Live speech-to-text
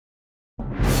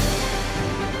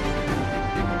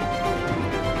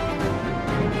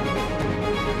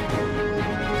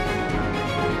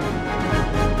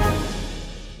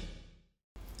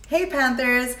Hey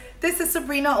Panthers, this is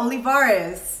Sabrina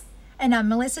Olivares. And I'm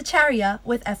Melissa Charia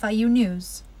with FIU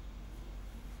News.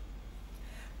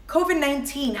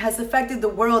 COVID-19 has affected the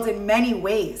world in many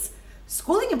ways.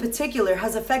 Schooling in particular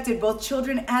has affected both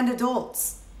children and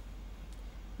adults.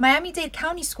 Miami-Dade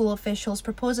County school officials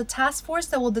propose a task force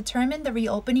that will determine the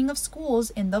reopening of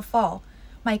schools in the fall.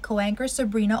 My co-anchor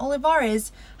Sabrina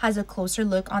Olivares has a closer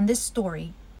look on this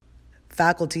story.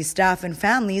 Faculty, staff, and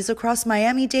families across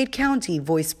Miami-Dade County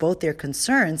voiced both their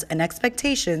concerns and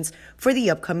expectations for the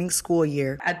upcoming school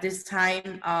year. At this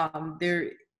time,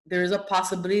 there is a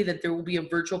possibility that there will be a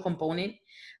virtual component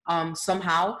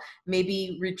somehow,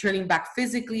 maybe returning back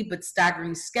physically, but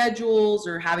staggering schedules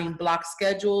or having block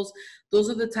schedules. Those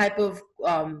are the type of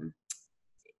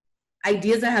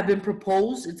ideas that have been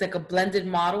proposed. It's like a blended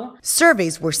model.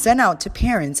 Surveys were sent out to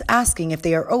parents asking if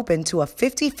they are open to a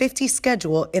 50-50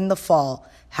 schedule in the fall,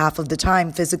 half of the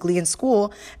time physically in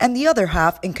school and the other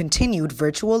half in continued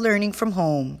virtual learning from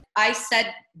home. I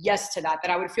said yes to that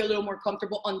I would feel a little more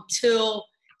comfortable until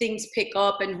things pick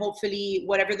up and hopefully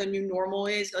whatever the new normal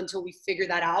is until we figure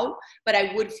that out. But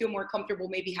I would feel more comfortable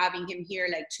maybe having him here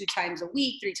like 2 times a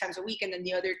week, 3 times a week, and then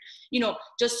the other,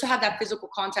 just to have that physical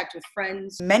contact with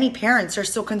friends. Many parents are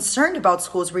still concerned about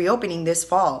schools reopening this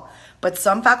fall, but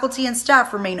some faculty and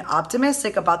staff remain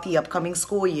optimistic about the upcoming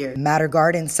school year. Matter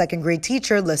Garden second grade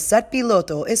teacher Lisette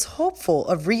Piloto is hopeful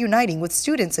of reuniting with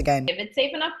students again. If it's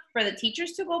safe enough for the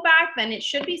teachers to go back, then it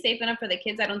should be safe enough for the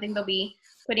kids. I don't think they'll be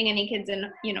putting any kids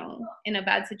in a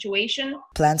bad situation.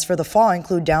 Plans for the fall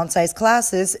include downsized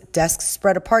classes, desks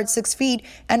spread apart 6 feet,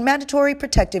 and mandatory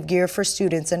protective gear for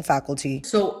students and faculty.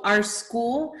 So our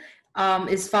school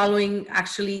is following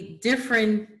actually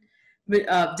different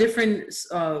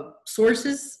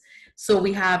sources. So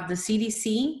we have the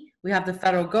CDC, we have the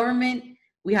federal government,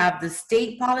 we have the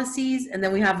state policies, and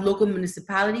then we have local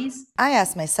municipalities. I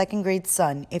asked my second grade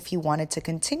son if he wanted to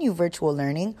continue virtual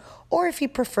learning or if he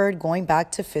preferred going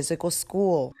back to physical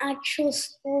school. Actual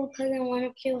school because I want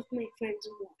to play with my friends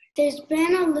more. There's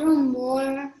been a little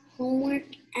more homework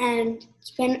and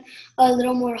it's been a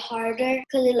little more harder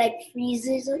because it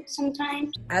freezes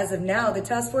sometimes. As of now, the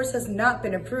task force has not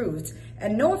been approved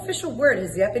and no official word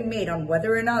has yet been made on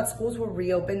whether or not schools will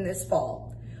reopen this fall.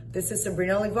 This is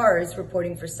Sabrina Olivares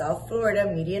reporting for South Florida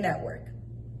Media Network.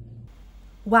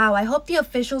 Wow, I hope the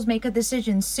officials make a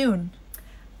decision soon.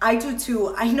 I do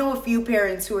too. I know a few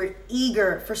parents who are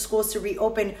eager for schools to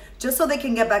reopen just so they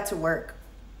can get back to work.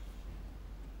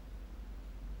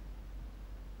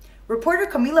 Reporter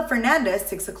Camila Fernandez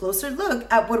takes a closer look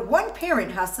at what one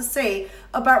parent has to say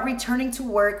about returning to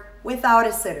work without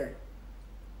a sitter.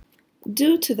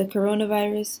 Due to the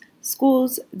coronavirus,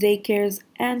 schools, daycares,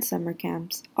 and summer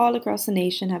camps all across the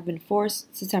nation have been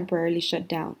forced to temporarily shut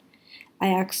down. I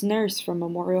asked nurse from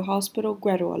Memorial Hospital,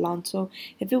 Greta Alonso,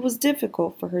 if it was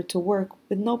difficult for her to work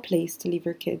with no place to leave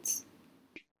her kids.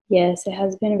 Yes, it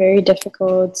has been very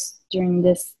difficult during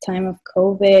this time of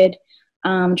COVID.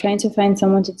 Trying to find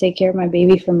someone to take care of my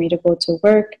baby for me to go to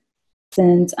work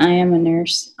since I am a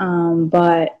nurse.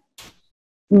 But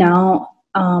now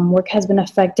work has been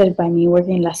affected by me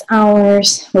working less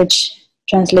hours, which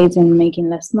translates in making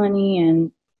less money,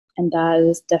 and that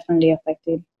is definitely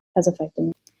has affected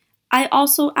me. I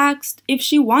also asked if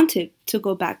she wanted to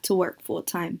go back to work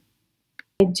full-time.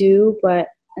 I do, but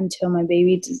until my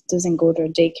baby doesn't go to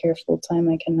daycare full-time,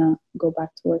 I cannot go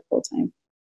back to work full-time.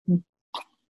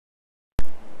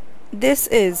 This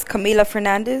is Camila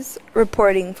Fernandez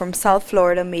reporting from South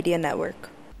Florida Media Network.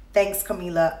 Thanks,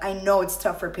 Camila. I know it's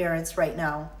tough for parents right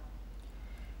now.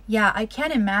 Yeah, I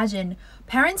can't imagine.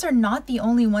 Parents are not the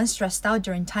only ones stressed out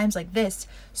during times like this.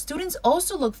 Students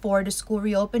also look forward to school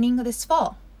reopening this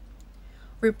fall.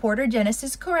 Reporter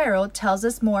Genesis Carrero tells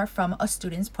us more from a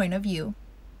student's point of view.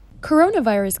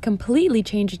 Coronavirus completely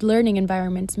changed learning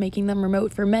environments, making them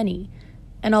remote for many.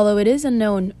 And although it is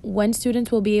unknown when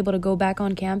students will be able to go back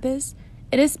on campus,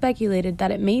 it is speculated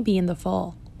that it may be in the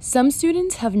fall. Some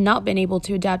students have not been able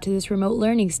to adapt to this remote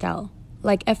learning style,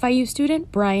 like FIU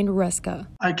student Brian Ruska.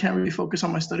 I can't really focus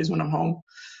on my studies when I'm home.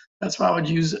 That's why I would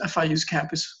use FIU's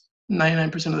campus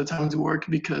 99% of the time to work,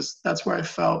 because that's where I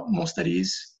felt most at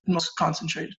ease and most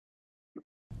concentrated.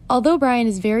 Although Brian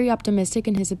is very optimistic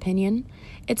in his opinion,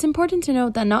 it's important to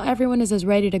note that not everyone is as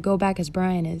ready to go back as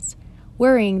Brian is,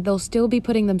 worrying they'll still be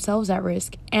putting themselves at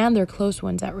risk and their close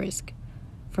ones at risk.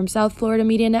 From South Florida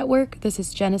Media Network, this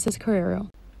is Genesis Carrero.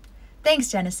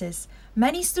 Thanks, Genesis.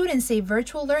 Many students say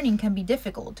virtual learning can be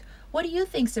difficult. What do you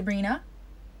think, Sabrina?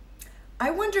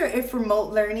 I wonder if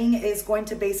remote learning is going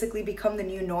to basically become the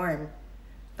new norm.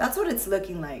 That's what it's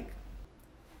looking like.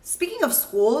 Speaking of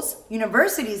schools,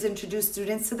 universities introduced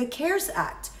students to the CARES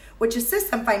Act, which assists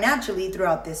them financially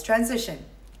throughout this transition.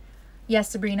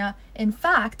 Yes, Sabrina. In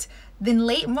fact, in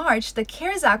late March, the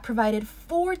CARES Act provided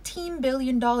 $14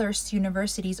 billion to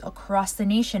universities across the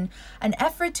nation, an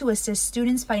effort to assist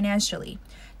students financially.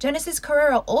 Genesis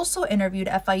Carrera also interviewed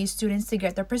FIU students to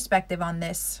get their perspective on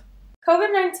this.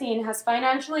 COVID-19 has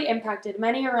financially impacted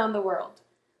many around the world,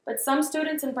 but some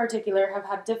students in particular have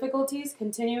had difficulties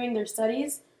continuing their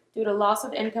studies due to loss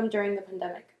of income during the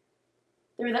pandemic.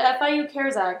 Through the FIU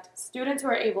CARES Act, students who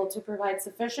are able to provide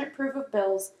sufficient proof of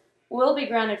bills will be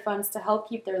granted funds to help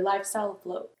keep their lifestyle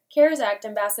afloat. CARES Act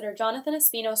Ambassador Jonathan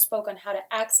Espino spoke on how to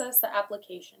access the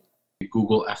application.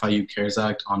 Google FIU CARES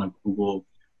Act on a Google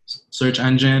search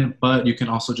engine, but you can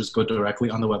also just go directly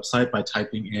on the website by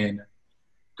typing in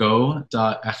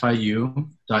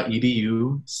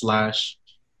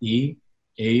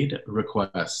go.fiu.edu/e-aid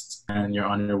requests, and you're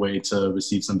on your way to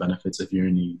receive some benefits if you're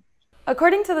in need.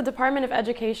 According to the Department of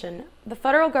Education, the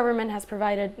federal government has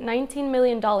provided $19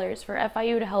 million for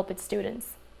FIU to help its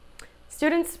students.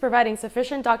 Students providing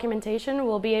sufficient documentation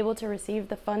will be able to receive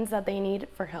the funds that they need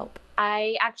for help.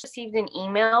 I actually received an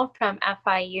email from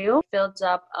FIU, filled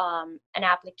up an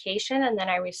application, and then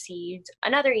I received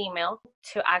another email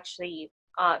to actually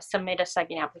submit a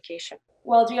second application.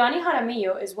 While Gianni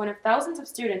Jaramillo is one of thousands of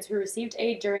students who received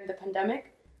aid during the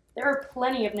pandemic, there are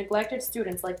plenty of neglected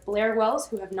students like Blair Wells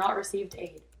who have not received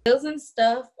aid. Bills and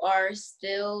stuff are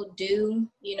still due.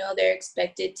 They're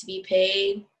expected to be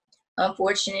paid.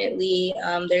 Unfortunately,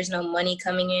 there's no money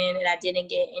coming in, and I didn't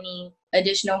get any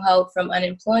additional help from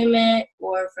unemployment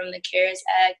or from the CARES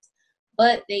Act.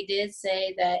 But they did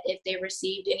say that if they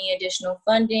received any additional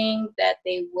funding, that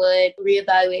they would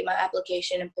reevaluate my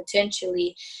application and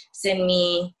potentially send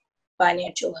me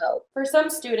financial help. For some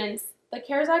students, the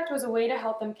CARES Act was a way to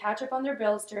help them catch up on their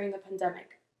bills during the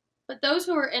pandemic. But those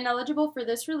who are ineligible for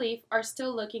this relief are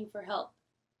still looking for help.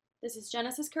 This is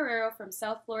Genesis Carrero from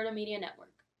South Florida Media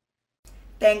Network.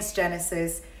 Thanks,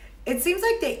 Genesis. It seems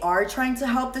like they are trying to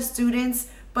help the students,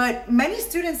 but many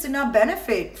students did not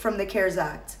benefit from the CARES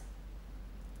Act.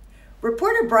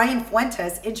 Reporter Brian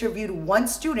Fuentes interviewed one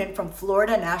student from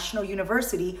Florida National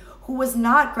University who was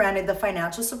not granted the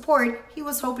financial support he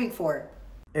was hoping for.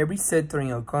 Every sector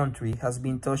in our country has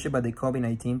been touched by the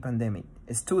COVID-19 pandemic.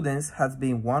 Students have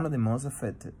been one of the most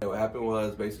affected. What happened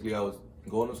was basically I was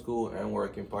going to school and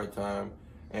working part-time,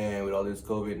 and with all this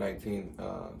COVID-19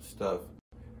 stuff,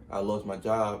 I lost my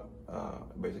job,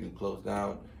 basically closed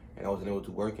down, and I wasn't able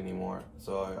to work anymore.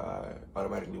 So I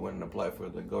automatically went and applied for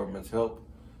the government's help,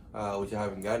 which I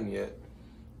haven't gotten yet.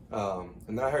 And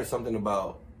then I heard something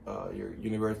about your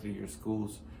university, your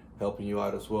schools helping you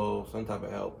out as well, some type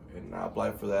of help, and I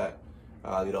applied for that.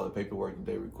 I did all the paperwork that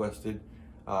they requested,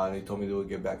 and they told me they would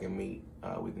get back and meet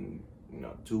within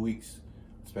 2 weeks,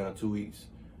 span of 2 weeks.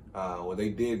 Well, they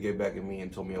did get back at me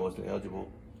and told me I wasn't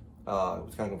eligible. It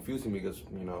was kind of confusing because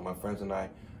my friends and I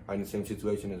are in the same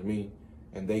situation as me,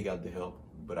 and they got the help,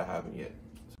 but I haven't yet.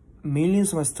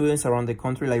 Millions of students around the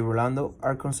country like Rolando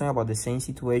are concerned about the same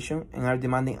situation and are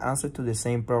demanding answers to the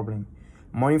same problem.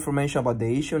 More information about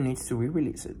the issue needs to be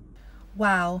released.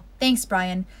 Wow, thanks,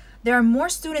 Brian. There are more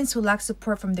students who lack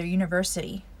support from their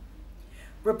university.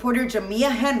 Reporter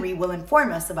Jamia Henry will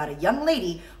inform us about a young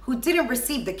lady who didn't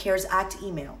receive the CARES Act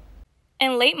email.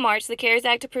 In late March, the CARES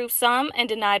Act approved some and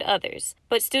denied others,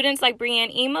 but students like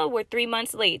Brianne Ema were 3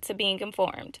 months late to being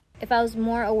informed. If I was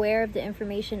more aware of the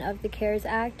information of the CARES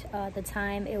Act, the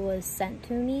time it was sent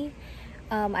to me,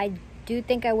 I do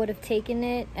think I would have taken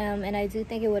it, and I do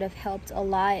think it would have helped a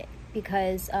lot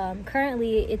because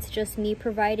currently it's just me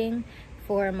providing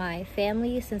for my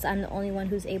family since I'm the only one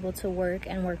who's able to work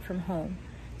and work from home.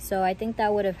 So I think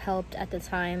that would have helped at the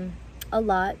time a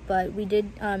lot, but we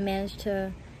did manage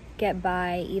to get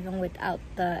by even without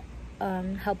the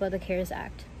help of the CARES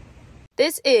Act.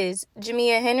 This is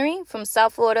Jamia Henry from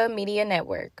South Florida Media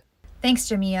Network. Thanks,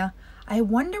 Jamia. I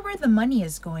wonder where the money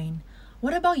is going.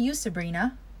 What about you,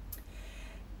 Sabrina?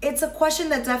 It's a question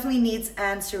that definitely needs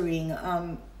answering.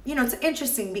 It's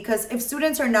interesting because if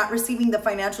students are not receiving the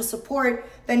financial support,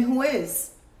 then who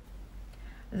is?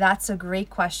 That's a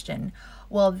great question.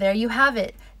 Well, there you have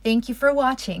it. Thank you for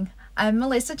watching. I'm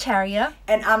Melissa Charia.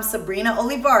 And I'm Sabrina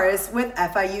Olivares with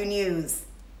FIU News.